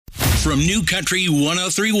From New Country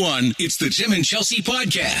 1031, it's the Tim and Chelsea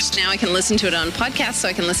Podcast. Now I can listen to it on podcast, so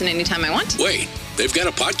I can listen anytime I want. Wait, they've got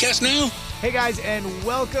a podcast now? Hey guys, and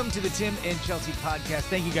welcome to the Tim and Chelsea Podcast.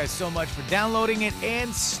 Thank you guys so much for downloading it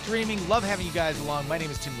and streaming. Love having you guys along. My name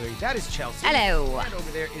is Tim Leary. That is Chelsea. Hello. And over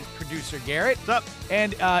there is producer Garrett. What's up?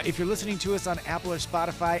 And if you're listening to us on Apple or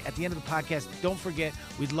Spotify, at the end of the podcast, don't forget,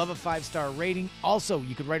 we'd love a 5-star rating. Also,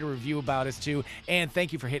 you could write a review about us too. And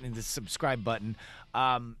thank you for hitting the subscribe button.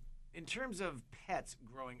 In terms of pets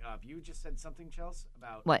growing up, you just said something, Chelsea,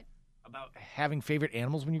 about What? About having favorite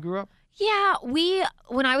animals when you grew up? Yeah,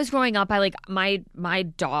 when I was growing up, my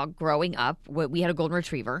dog growing up, we had a golden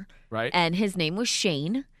retriever. Right. And his name was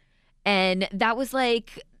Shane. And that was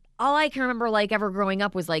like, all I can remember like ever growing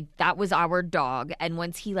up was like, that was our dog. And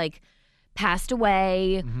once he like passed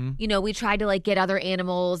away, you know, we tried to like get other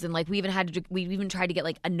animals, and like we even tried to get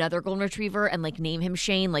like another golden retriever and like name him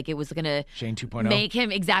Shane, like it was gonna Shane 2.0. make him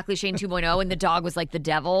exactly Shane 2.0, and the dog was like the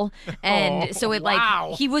devil, and so it wow.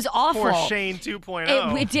 like he was awful. Poor Shane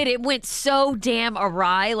 2.0. It went so damn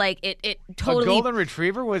awry, like it totally. A golden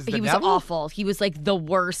retriever was the he was devil? awful. He was like the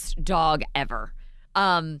worst dog ever.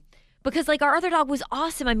 Because like our other dog was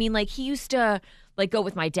awesome. I mean, like he used to like go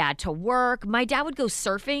with my dad to work. My dad would go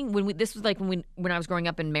surfing when I was growing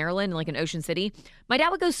up in Maryland, like in Ocean City. My dad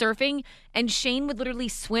would go surfing, and Shane would literally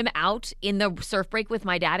swim out in the surf break with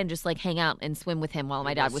my dad and just like hang out and swim with him while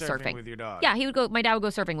my dad was surfing. With your dog. Yeah, my dad would go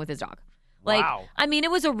surfing with his dog. Like, wow. I mean,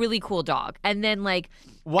 it was a really cool dog. And then like,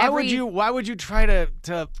 Why would you try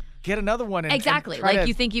to get another one? Exactly. And try like to...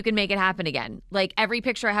 you think you can make it happen again. Like every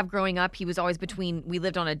picture I have growing up, he was always we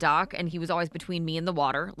lived on a dock, and he was always between me and the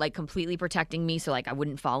water, like completely protecting me so like I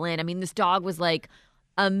wouldn't fall in. I mean, this dog was like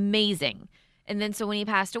amazing. And then so when he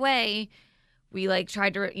passed away, we like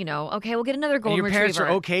tried to, okay, we'll get another golden and your parents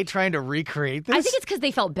retriever. are okay trying to recreate this? I think it's because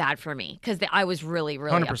they felt bad for me, because I was really,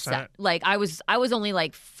 really 100%. upset. Like I was only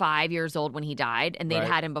like 5 years old when he died, and they'd Right.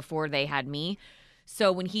 had him before they had me.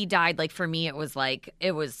 So when he died, like for me, it was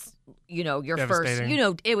your first,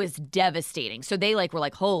 it was devastating. So they like were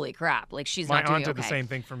like, holy crap, like she's My not doing aunt did okay. the same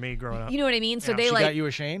thing for me growing up. You know what I mean? So Yeah. they She like, got you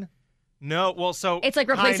a Shane? No, well, so it's like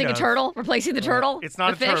replacing kind a turtle, replacing the turtle. It's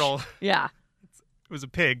not the a fish. turtle. Yeah. It was a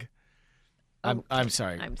pig. I'm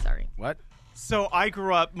sorry. I'm sorry. What? So I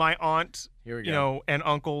grew up, my aunt, Here we go. and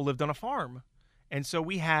uncle lived on a farm. And so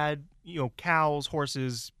we had, cows,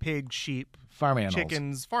 horses, pigs, sheep, Farm animals.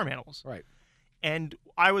 chickens, farm animals. Right. And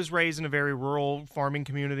I was raised in a very rural farming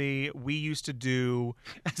community. We used to do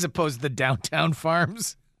As opposed to the downtown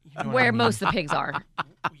farms. Where most of the pigs are.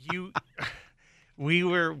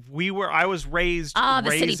 I was raised Ah, the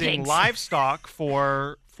city raising pigs. livestock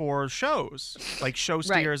for shows, like show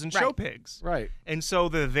steers and show right. pigs. Right. And so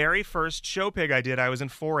the very first show pig I did, I was in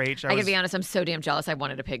 4-H. I gotta be honest, I'm so damn jealous. I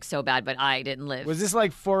wanted a pig so bad, but I didn't live. Was this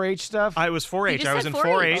like 4-H stuff? I was 4-H. just I was said in 4-H.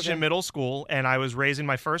 4-H Okay. in middle school, and I was raising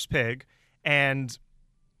my first pig. And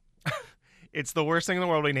it's the worst thing in the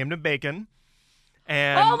world. We named him Bacon.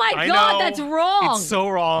 And Oh my I God, know, that's wrong. It's so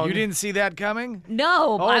wrong. You didn't see that coming?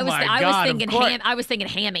 No, Oh I was my God, of course. I was thinking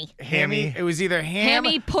hammy. Hammy. It was either ham,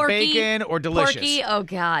 Hammy, porky, bacon, or delicious. Porky, oh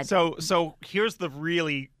God. So here's the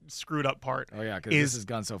really screwed up part. Oh, yeah, because this has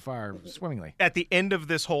gone so far swimmingly. At the end of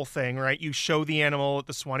this whole thing, right, you show the animal at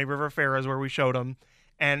the Swanee River Fair is where we showed him,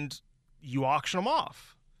 and you auction them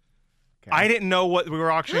off. Okay. I didn't know what we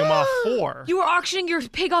were auctioning them off for. You were auctioning your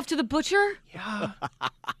pig off to the butcher?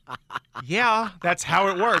 Yeah, that's how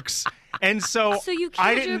it works. And so, So you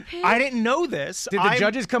I killed your didn't pig? I didn't know this. Did the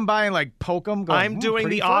judges come by and like poke them? I'm doing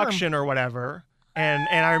the auction or whatever. And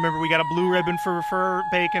I remember we got a blue ribbon for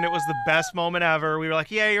Bacon. It was the best moment ever. We were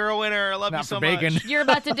like, "Yeah, you're a winner. I love you Not so for Bacon. much." You're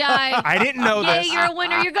about to die. I didn't know Yay, this. you're a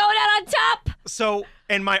winner. You're going out on top. So,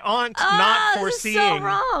 and my aunt Ah, not this is so foreseeing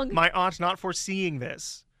wrong. my aunt's not foreseeing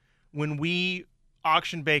this. When we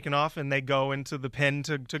auction Bacon off and they go into the pen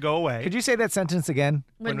to go away. Could you say that sentence again?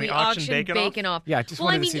 When we we auctioned auctioned Bacon off. Yeah, I just well,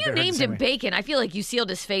 I wanted to mean, see if you they heard the named same him way. Bacon. I feel like you sealed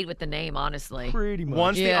his fate with the name, honestly. Pretty much.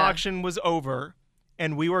 Once the Yeah. auction was over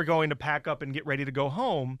and we were going to pack up and get ready to go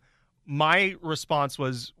home, my response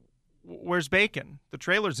was, "Where's Bacon? The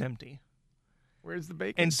trailer's empty." Where's the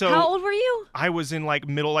bacon? And so How old were you? I was in like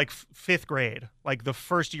middle, like fifth grade, like the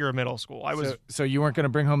first year of middle school. I was So you weren't going to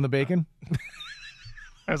bring home the bacon?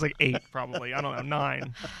 I was like 8 probably. I don't know,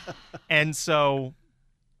 9. And so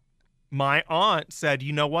my aunt said,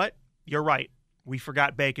 "You know what? You're right. We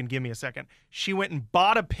forgot Bacon. Give me a second." She went and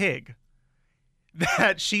bought a pig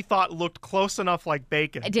that she thought looked close enough like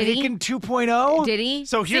Bacon. Did he? Bacon 2.0? Did he?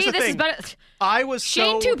 So here's See, the this thing. Is better. I was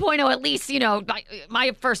Shane so 2.0, at least,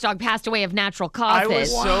 my first dog passed away of natural I causes.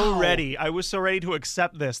 was so ready. I was so ready to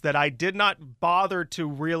accept this that I did not bother to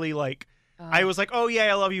really like I was like, oh, yeah,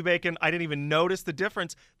 I love you, Bacon. I didn't even notice the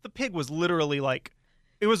difference. The pig was literally like,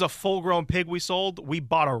 it was a full-grown pig we sold. We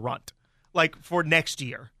bought a runt, like, for next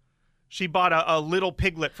year. She bought a little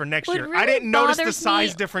piglet for next year. Really I didn't notice the bothers size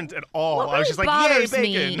me- difference at all. What I was really just like, yay, bothers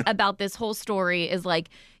me Bacon. about this whole story is like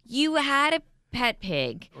you had a pet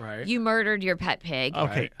pig, Right. You murdered your pet pig,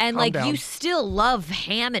 Okay, and calm like down. you still love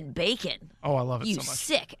ham and bacon. Oh, I love it You so much.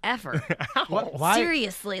 sick effer. Why?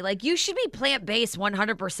 Seriously, like you should be plant-based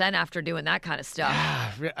 100% after doing that kind of stuff.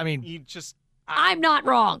 I mean, You just, I'm not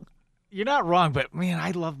wrong. you're not wrong, but man,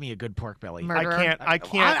 I love me a good pork belly. Murderer. I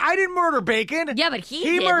can't. I didn't murder Bacon. Yeah, but he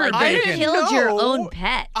did. murdered Like, you Bacon. killed your No. own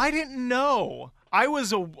pet. I didn't know. I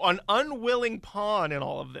was an unwilling pawn in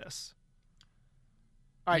all of this.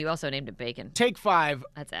 All right. You also named it Bacon. Take 5.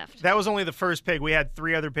 That's effed. That was only the first pig. We had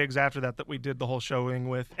 3 other pigs after that we did the whole showing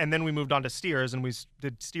with, and then we moved on to steers, and we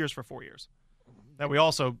did steers for 4 years. That we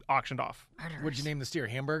also auctioned off. What'd you name the steer?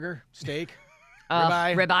 Hamburger? Steak?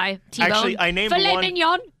 Ribeye, T-bone, Actually, I named filet one-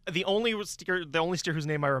 mignon. The only steer whose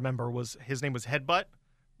name I remember was his name was Headbutt,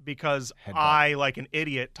 because Headbutt. I, like an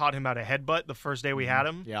idiot, taught him how to headbutt the first day we had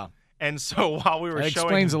him. Yeah. And so while we were That showing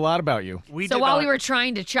explains a him, lot about you. we So did while not- we were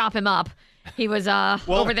trying to chop him up, he was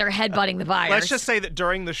over there headbutting the buyers. let's just say that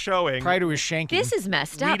during the showing, Prior to his shanking. This is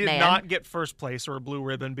messed we up, did man. not get first place or a blue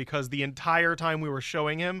ribbon, because the entire time we were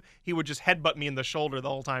showing him, he would just headbutt me in the shoulder the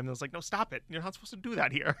whole time. And I was like, no, stop it. You're not supposed to do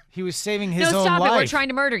that here. He was saving his No, own stop life. it. We're trying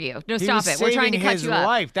to murder you. No, He stop was it. We're trying to saving cut his you up.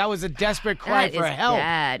 life. That was a desperate cry That for is help.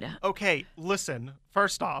 bad. Okay, listen.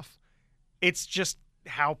 First off, it's just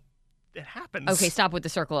how it happens. Okay, stop with the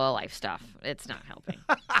circle of life stuff. It's not helping.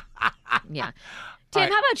 Yeah. Tim, All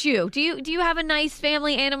right. how about you? Do you have a nice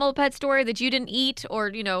family animal pet story that you didn't eat or,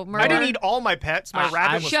 murder? I didn't eat all my pets. My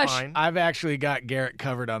rabbit was Shush. fine. I've actually got Garrett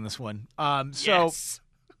covered on this one. Yes.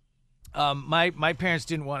 My parents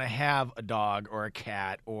didn't want to have a dog or a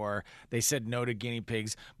cat, or they said no to guinea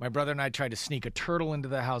pigs. My brother and I tried to sneak a turtle into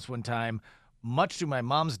the house one time, much to my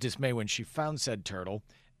mom's dismay when she found said turtle.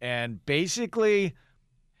 And basically,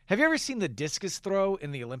 have you ever seen the discus throw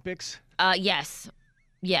in the Olympics? Yes.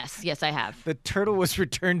 Yes, I have. The turtle was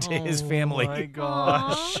returned to his family. Oh my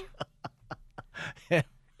gosh. Aw.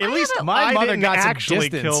 At least My mother didn't got some actually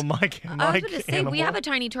distance. kill my I was going to say, animal. we have a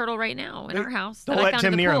tiny turtle right now in our house don't that I let found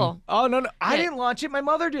Tim in the near him. pool. Oh, no. I Yeah. didn't launch it. My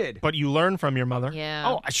mother did. But you learn from your mother. Yeah.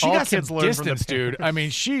 Oh, she All got some kids learn from the distance, dude. I mean,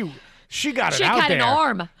 she got She it out had there. an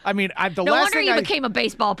arm. I mean, the No last wonder thing you I became a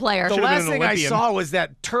baseball player. the Should've been last an thing I Olympian. saw was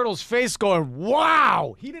that turtle's face going,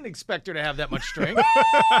 wow. He didn't expect her to have that much strength.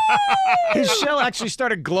 His shell actually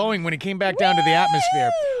started glowing when he came back down to the atmosphere.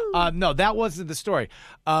 No, that wasn't the story.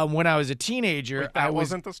 When I was a teenager, That I was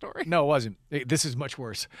wasn't the story. No, it wasn't. This is much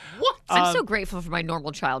worse. What? I'm so grateful for my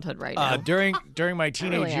normal childhood right now. During my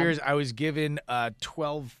teenage really am. years, I was given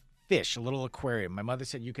 12 fish, a little aquarium. My mother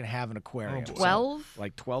said you can have an aquarium. So, 12?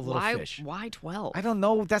 like 12 little Why? fish. Why 12? I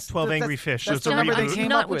that's 12 that's- angry fish. That's It's the a number they reboot. came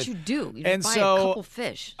not up what with. you do. You And just buy so, a couple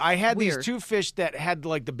fish. I had Weird. these 2 fish that had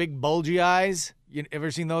like the big bulgy eyes. You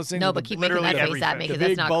ever seen those things? No, With but the- keep making literally that every face at fish. me the because that's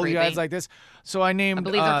big not bulgy creepy. eyes like this. So I named. I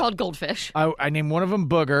believe they're called goldfish. I named one of them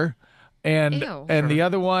Booger, and Ew. the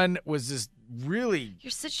other one was this really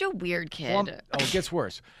You're such a weird kid. plump. Oh, it gets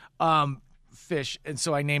worse. Fish, and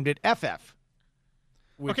so I named it FF,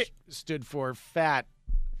 which Okay. stood for fat.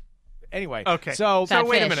 Anyway, Okay. So Fat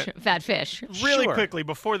wait a fish. minute. Fat fish. Really Sure. quickly,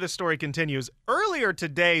 before this story continues, earlier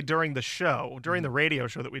today during the show, during the radio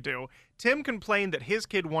show that we do, Tim complained that his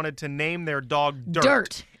kid wanted to name their dog Dirt.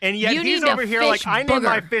 Dirt. And yet You he's named a over here like, fish I named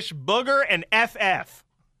my Booger." fish Booger and FF.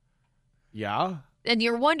 yeah, And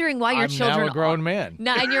you're wondering why your I'm children now a grown man.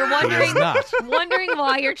 No, and you're He wondering is not. wondering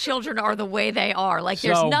why your children are the way they are. Like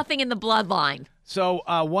there's So- nothing in the bloodline. So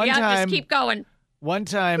one Yeah, time, just keep going. One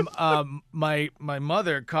time, my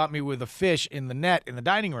mother caught me with a fish in the net in the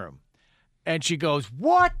dining room, and she goes,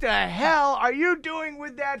 "What the hell are you doing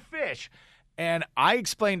with that fish?" And I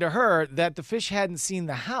explained to her that the fish hadn't seen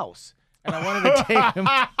the house, and I wanted to take him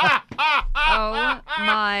Oh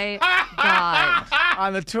my God.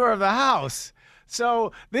 on the tour of the house.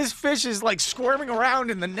 So this fish is like squirming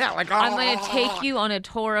around in the net, like I'm going to take you on a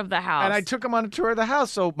tour of the house. And I took him on a tour of the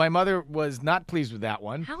house. So my mother was not pleased with that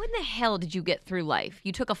one. How in the hell did you get through life?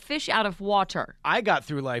 You took a fish out of water. I got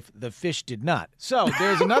through life. The fish did not. So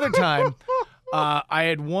there's another time I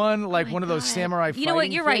had one like Oh my one of those God. samurai. You know what?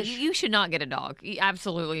 fighting You're right. fish. You should not get a dog.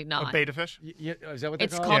 Absolutely A not. beta fish? Is that what they're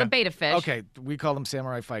It's called? called Yeah. a beta fish. Okay, we call them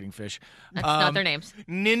samurai fighting fish. That's not their names.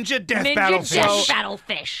 Ninja Death Ninja Battle Death Fish. Battle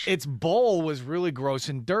Fish. Its bowl was really gross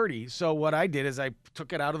and dirty. So what I did is I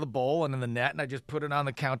took it out of the bowl and in the net, and I just put it on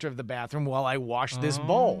the counter of the bathroom while I washed this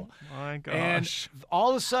bowl. My And gosh.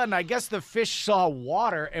 all of a sudden, I guess the fish saw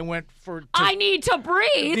water and went to I need to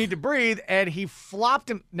breathe. need to breathe, and he flopped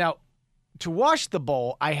him. Now, to wash the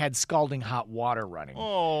bowl, I had scalding hot water running.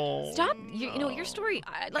 Oh. Stop. You know, your story.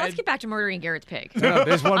 Let's get back to murdering Garrett's pig. No,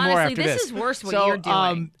 there's one more Honestly, after this this. is worse what so, you're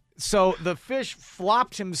doing. So the fish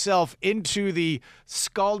flopped himself into the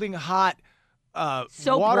scalding hot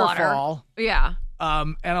Soap waterfall. water. Yeah.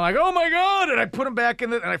 And I'm like, oh my God. And I put him back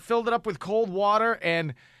in it, and I filled it up with cold water,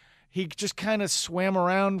 and he just kind of swam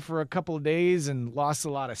around for a couple of days and lost a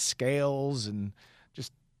lot of scales and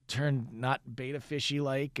just turned not beta fishy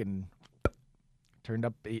like and turned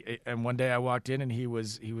up. And one day I walked in, and he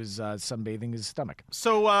was sunbathing his stomach.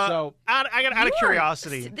 So, So- out of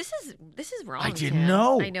curiosity. This is wrong. I didn't Tim.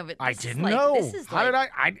 know. I know, but I this is didn't like- know. This is How did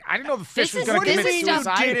like- I didn't know the fish This was is going to this commit is stuff.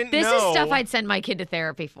 suicide. didn't This is know. stuff I'd send my kid to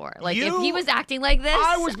therapy for. Like if he You- was acting like this,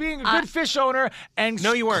 I was being a good fish owner and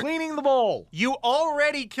No, you weren't. cleaning the bowl. You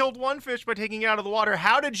already killed one fish by taking it out of the water.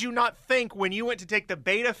 How did you not think when you went to take the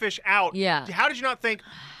beta fish out? Yeah. How did you not think,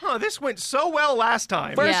 this went so well last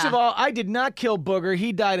time? First Yeah. of all, I did not kill Booger.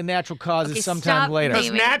 He died of natural causes Okay, sometime stop later. Because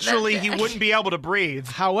naming- naturally he wouldn't be able to breathe.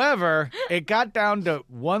 However, it got down to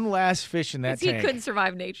one last fish in that he tank. couldn't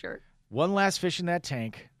survive nature. One last fish in that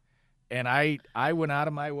tank, and I went out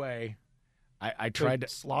of my way. I tried to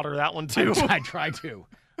Slaughter that one too. I tried to.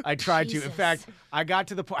 I tried to. In Jesus. fact, I got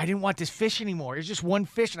to the point I didn't want this fish anymore. It's just one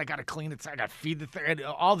fish, and I got to clean it. I got to feed the thing,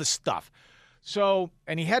 all this stuff. So,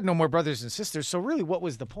 and he had no more brothers and sisters. So, really, what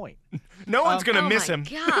was the point? No one's gonna Oh miss my him.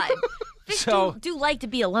 God. Fish So- do like to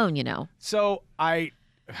be alone, you know. So I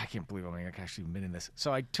can't believe I'm actually admitting this.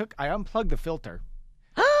 So I unplugged the filter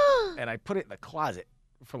and I put it in the closet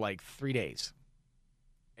for like 3 days.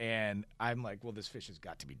 And I'm like, well, this fish has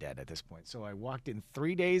got to be dead at this point. So I walked in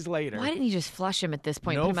 3 days later. Why didn't you just flush him at this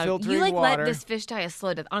point? No Put him out? filtering You like water. let this fish die a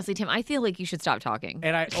slow death. Honestly, Tim, I feel like you should stop talking.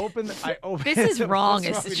 And I opened. This is wrong.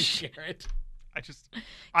 What's It's with sh- you, Garrett? I This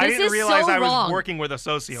didn't is realize so I was wrong. working with a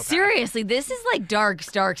sociopath. Seriously, this is like dark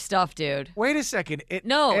stuff, dude. Wait a second.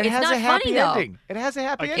 No, it it's has not a happy funny, though. ending. It has a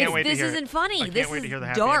happy I can't ending. wait to This hear it. isn't funny. I can't This wait to is hear the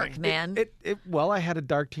happy dark, ending. man. Well, I had a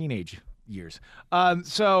dark teenage years.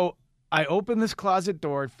 So I opened this closet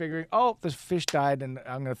door figuring, oh, the fish died and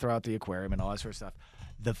I'm going to throw out the aquarium and all that sort of stuff.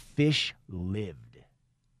 The fish lived.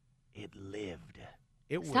 It lived.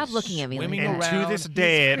 It Stop was looking at me like swimming that. And around. to this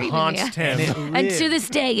day, it screaming haunts at- Tim. And it And to lived. this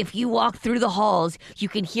day, if you walk through the halls, you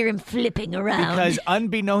can hear him flipping around. Because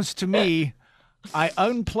unbeknownst to me, I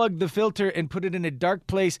unplugged the filter and put it in a dark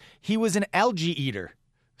place. He was an algae eater.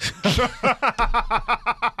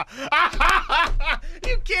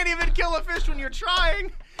 You can't even kill a fish when you're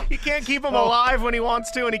trying. You can't keep him alive when he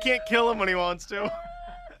wants to, and he can't kill him when he wants to.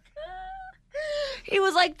 He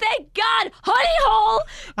was like, "Thank God, honey hole,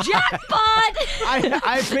 jackpot!"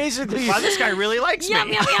 I basically Wow, this guy really likes Yum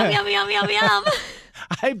me. yum yum yum yum yum yum.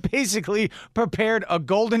 I basically prepared a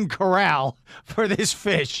golden corral for this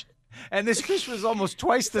fish. And this fish was almost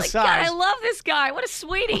twice the God, size. I love this guy. What a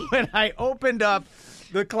sweetie. When I opened up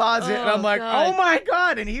the closet, and I'm Oh, like, God. oh my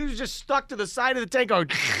God. And he was just stuck to the side of the tank going,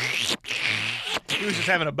 He was just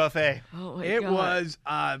having a buffet. Oh my it God. was,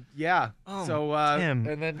 yeah. Oh, So, Tim.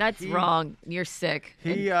 and then That's he- wrong. You're sick.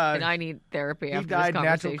 he, and I need therapy He after died this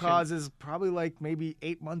natural conversation. causes probably like maybe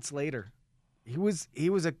 8 months later. He was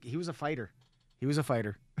a fighter. He was a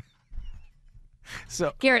fighter.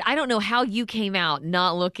 So Garrett, I don't know how you came out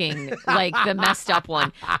not looking like the messed up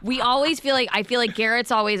one. I feel like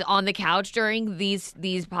Garrett's always on the couch during these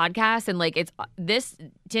podcasts, and like it's this.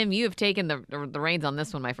 Tim, you have taken the reins on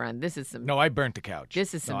this one, my friend. This is some. no, I burnt the couch.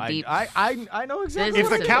 This is some No, deep- I know exactly. This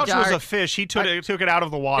If what the is I did. couch was a dark. fish, he took it out of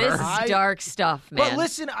the water. This is I- dark stuff, man. But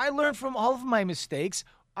listen, I learned from all of my mistakes.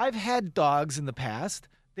 I've had dogs in the past.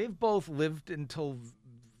 They've both lived until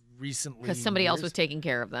recently. because somebody else was years. taking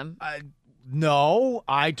care of them. No,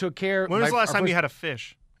 I took care. When was the last our time you first- had a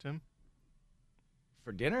fish, Tim?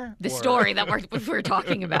 for dinner? The Or- story that we were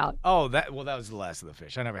talking about. Oh, that was the last of the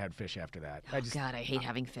fish. I never had fish after that. I just, God, I hate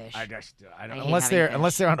having fish. I don't. I hate Unless having they're fish.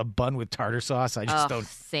 unless they're on a bun with tartar sauce, I just Ugh, don't.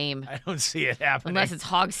 same. I don't see it happening. Unless it's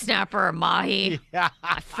hog snapper or mahi. Yeah.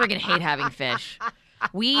 I friggin' hate having fish.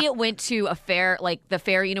 We went to a fair, like the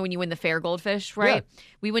fair, you know, when you win the fair goldfish, right? Yeah.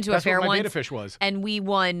 We went to That's a fair what my once, beta fish was. and we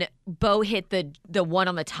won. Bo hit the one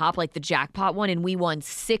on the top, like the jackpot one, and we won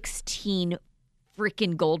 16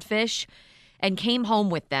 freaking goldfish. and came home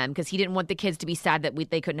with them because he didn't want the kids to be sad that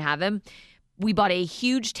they couldn't have him. We bought a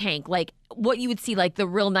huge tank, like what you would see, like the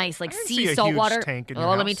real nice, like sea saltwater.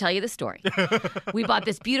 Let me tell you the story. We bought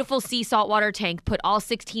this beautiful sea saltwater tank, put all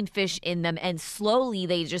 16 fish in them, and slowly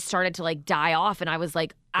they just started to like die off. And I was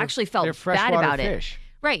like, actually felt bad about fish. it.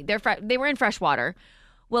 Right. They were in fresh water.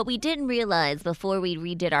 What we didn't realize before we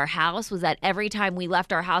redid our house was that every time we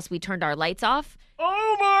left our house, we turned our lights off.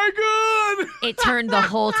 Oh my God! It turned the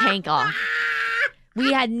whole tank off.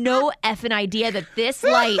 We had no effing idea that this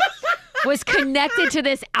light was connected to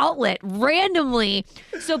this outlet randomly.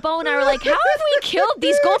 So Bo and I were like, how have we killed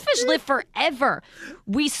these goldfish? Live forever.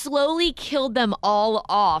 We slowly killed them all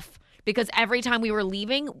off because every time we were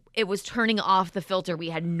leaving, it was turning off the filter. We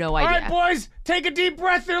had no idea. All right, boys, take a deep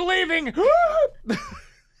breath. They're leaving.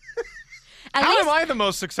 How am I the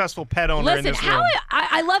most successful pet owner in this room?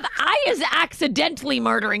 I is accidentally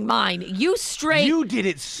murdering mine. You did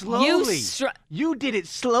it slowly. You did it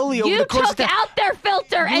slowly over You the course took of time. out their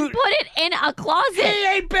filter and put it in a closet. He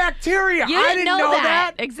ate bacteria. You I didn't didn't know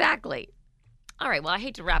that. Exactly. All right, well, I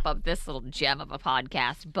hate to wrap up this little gem of a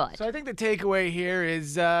podcast, but... So I think the takeaway here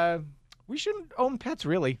is we shouldn't own pets,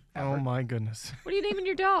 really. Oh, my goodness. What are you naming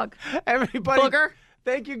your dog? Everybody... Booger?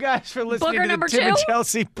 Thank you guys for listening Booger to number the Tim and 2?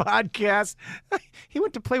 Chelsea podcast. He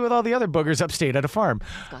went to play with all the other boogers upstate at a farm.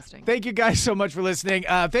 Disgusting. Thank you guys so much for listening.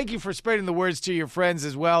 Thank you for spreading the words to your friends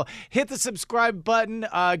as well. Hit the subscribe button.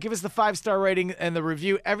 Give us the 5-star rating and the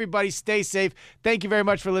review. Everybody stay safe. Thank you very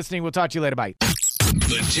much for listening. We'll talk to you later. Bye.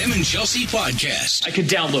 The Tim and Chelsea Podcast. I could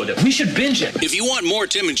download it. We should binge it. If you want more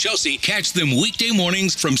Tim and Chelsea, catch them weekday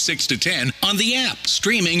mornings from 6 to 10 on the app,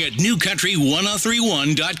 streaming at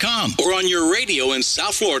newcountry1031.com or on your radio in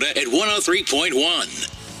South Florida at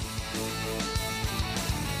 103.1.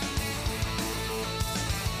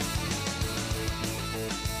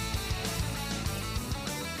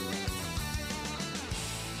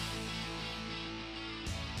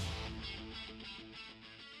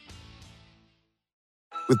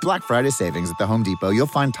 With Black Friday savings at the Home Depot, you'll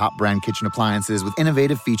find top brand kitchen appliances with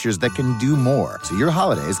innovative features that can do more, so your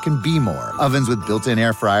holidays can be more. Ovens with built-in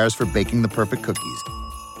air fryers for baking the perfect cookies.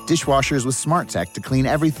 Dishwashers with smart tech to clean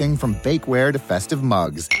everything from bakeware to festive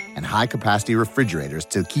mugs. And high-capacity refrigerators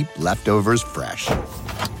to keep leftovers fresh.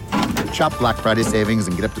 Shop Black Friday savings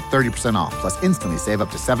and get up to 30% off, plus instantly save up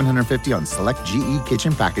to $750 on select GE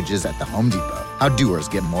kitchen packages at the Home Depot. How doers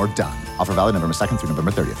get more done. Offer valid November 2nd through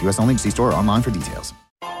November 30th. U.S. only. See store or online for details.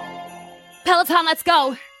 Peloton, let's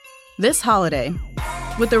go! This holiday,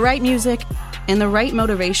 with the right music and the right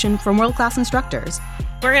motivation from world-class instructors,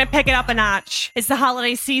 we're going to pick it up a notch. It's the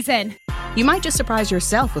holiday season. You might just surprise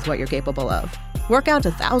yourself with what you're capable of. Work out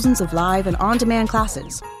to thousands of live and on-demand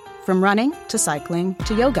classes, from running to cycling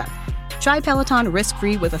to yoga. Try Peloton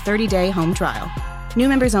risk-free with a 30-day home trial. New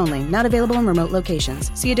members only, not available in remote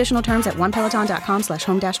locations. See additional terms at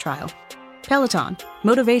onepeloton.com/home-trial. Peloton,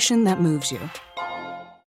 motivation that moves you.